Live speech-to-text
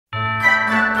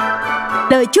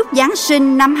Lời chúc Giáng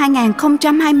sinh năm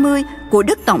 2020 của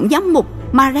Đức Tổng Giám mục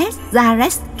Marek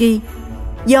Zalewski.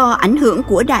 Do ảnh hưởng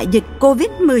của đại dịch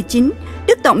Covid-19,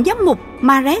 Đức Tổng Giám mục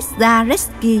Marek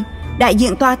Zalewski, đại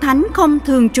diện Tòa Thánh không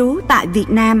thường trú tại Việt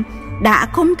Nam, đã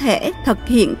không thể thực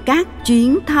hiện các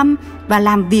chuyến thăm và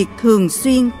làm việc thường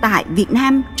xuyên tại Việt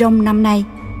Nam trong năm nay.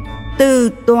 Từ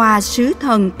Tòa Sứ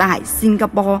thần tại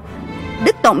Singapore,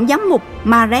 Đức Tổng Giám mục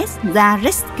Marek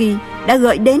Zalewski đã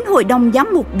gửi đến Hội đồng Giám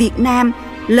mục Việt Nam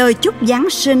lời chúc Giáng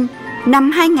sinh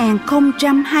năm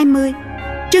 2020.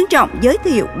 Trân trọng giới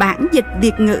thiệu bản dịch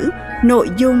Việt ngữ nội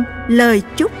dung lời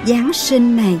chúc Giáng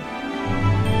sinh này.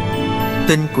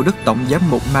 Tin của Đức Tổng Giám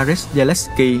mục Marek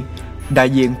Zalewski, đại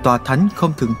diện Tòa Thánh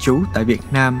không thường trú tại Việt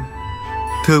Nam.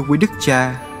 Thưa quý Đức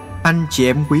Cha, anh chị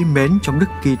em quý mến trong Đức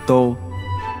Kitô,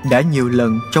 đã nhiều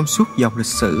lần trong suốt dòng lịch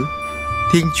sử,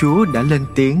 Thiên Chúa đã lên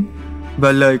tiếng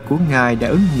và lời của Ngài đã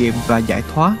ứng nghiệm và giải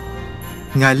thoát.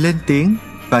 Ngài lên tiếng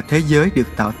và thế giới được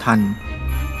tạo thành.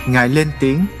 Ngài lên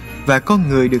tiếng và con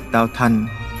người được tạo thành.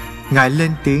 Ngài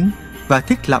lên tiếng và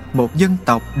thiết lập một dân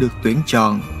tộc được tuyển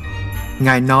chọn.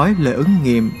 Ngài nói lời ứng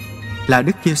nghiệm là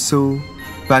Đức Giêsu,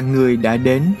 và người đã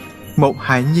đến, một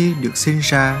hài nhi được sinh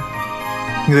ra.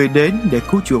 Người đến để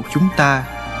cứu chuộc chúng ta.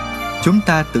 Chúng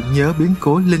ta tưởng nhớ biến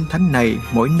cố linh thánh này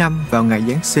mỗi năm vào ngày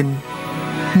Giáng sinh.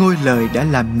 Ngôi lời đã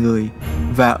làm người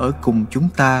và ở cùng chúng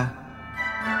ta.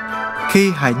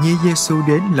 Khi hài nhi Giêsu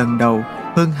đến lần đầu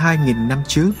hơn 2.000 năm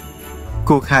trước,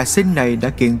 cuộc hạ sinh này đã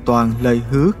kiện toàn lời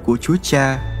hứa của Chúa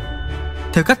Cha.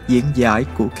 Theo cách diễn giải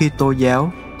của Kitô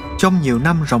giáo, trong nhiều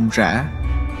năm ròng rã,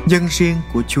 dân riêng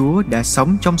của Chúa đã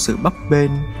sống trong sự bấp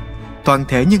bênh. Toàn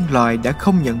thể nhân loại đã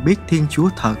không nhận biết Thiên Chúa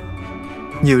thật.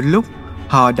 Nhiều lúc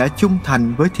họ đã trung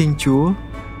thành với Thiên Chúa,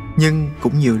 nhưng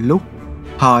cũng nhiều lúc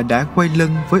họ đã quay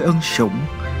lưng với ân sủng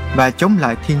và chống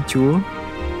lại Thiên Chúa.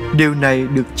 Điều này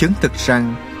được chứng thực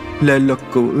rằng lời luật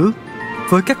cựu ước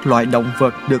với các loại động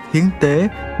vật được hiến tế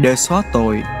để xóa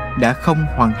tội đã không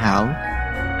hoàn hảo.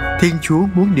 Thiên Chúa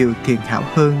muốn điều thiện hảo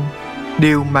hơn,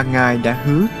 điều mà Ngài đã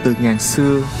hứa từ ngàn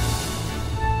xưa.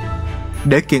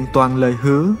 Để kiện toàn lời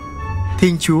hứa,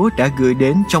 Thiên Chúa đã gửi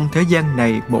đến trong thế gian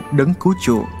này một đấng cứu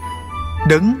chuộc.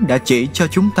 Đấng đã chỉ cho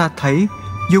chúng ta thấy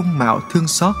dung mạo thương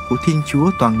xót của Thiên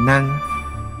Chúa toàn năng.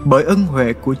 Bởi ân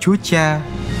huệ của Chúa Cha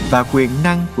và quyền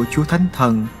năng của Chúa Thánh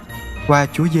Thần, qua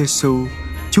Chúa Giêsu,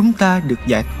 chúng ta được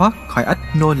giải thoát khỏi ách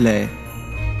nô lệ.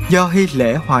 Do hy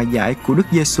lễ hòa giải của Đức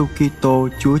Giêsu Kitô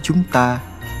Chúa chúng ta,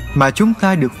 mà chúng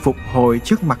ta được phục hồi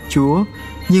trước mặt Chúa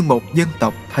như một dân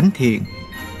tộc thánh thiện.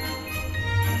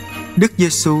 Đức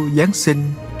Giêsu Giáng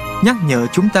sinh nhắc nhở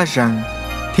chúng ta rằng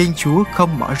Thiên Chúa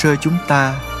không bỏ rơi chúng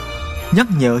ta, nhắc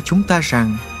nhở chúng ta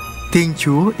rằng Thiên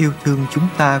Chúa yêu thương chúng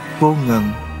ta vô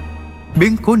ngần.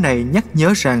 Biến cố này nhắc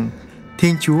nhớ rằng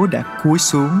Thiên Chúa đã cúi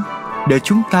xuống để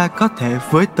chúng ta có thể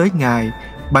với tới Ngài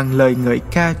bằng lời ngợi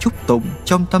ca chúc tụng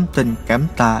trong tâm tình cảm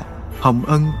tạ hồng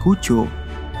ân cứu chuộc.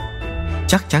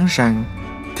 Chắc chắn rằng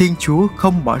Thiên Chúa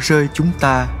không bỏ rơi chúng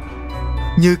ta.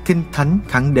 Như Kinh Thánh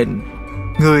khẳng định,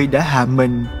 Người đã hạ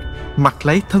mình, mặc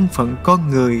lấy thân phận con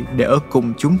người để ở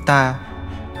cùng chúng ta.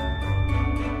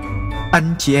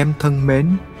 Anh chị em thân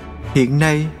mến, hiện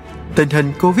nay tình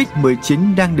hình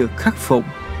Covid-19 đang được khắc phục.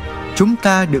 Chúng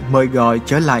ta được mời gọi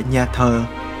trở lại nhà thờ,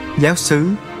 giáo xứ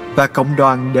và cộng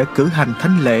đoàn để cử hành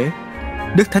thánh lễ.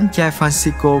 Đức Thánh Cha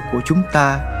Francisco của chúng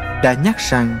ta đã nhắc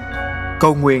rằng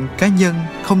cầu nguyện cá nhân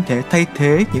không thể thay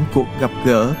thế những cuộc gặp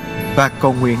gỡ và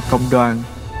cầu nguyện cộng đoàn.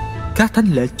 Các thánh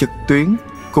lễ trực tuyến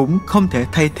cũng không thể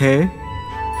thay thế.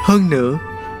 Hơn nữa,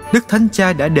 Đức Thánh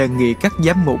Cha đã đề nghị các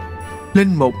giám mục,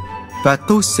 linh mục và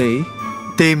tu sĩ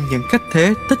tìm những cách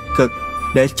thế tích cực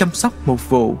để chăm sóc mục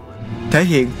vụ, thể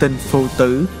hiện tình phụ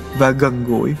tử và gần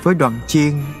gũi với đoàn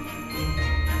chiên.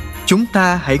 Chúng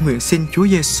ta hãy nguyện xin Chúa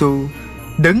Giêsu,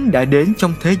 đấng đã đến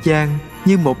trong thế gian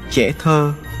như một trẻ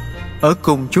thơ, ở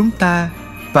cùng chúng ta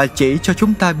và chỉ cho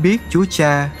chúng ta biết Chúa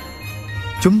Cha.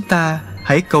 Chúng ta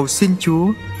hãy cầu xin Chúa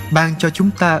ban cho chúng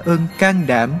ta ơn can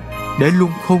đảm để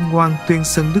luôn khôn ngoan tuyên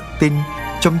xưng đức tin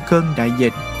trong cơn đại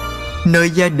dịch. Nơi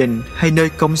gia đình hay nơi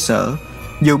công sở,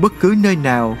 dù bất cứ nơi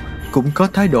nào, cũng có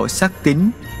thái độ xác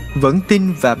tín, vững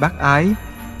tin và bác ái,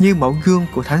 như mẫu gương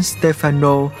của Thánh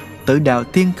Stefano, tử đạo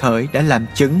tiên khởi đã làm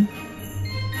chứng.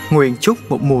 Nguyện chúc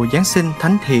một mùa Giáng sinh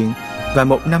thánh thiện và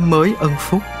một năm mới ân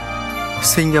phúc.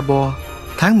 Singapore,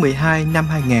 tháng 12 năm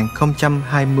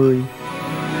 2020.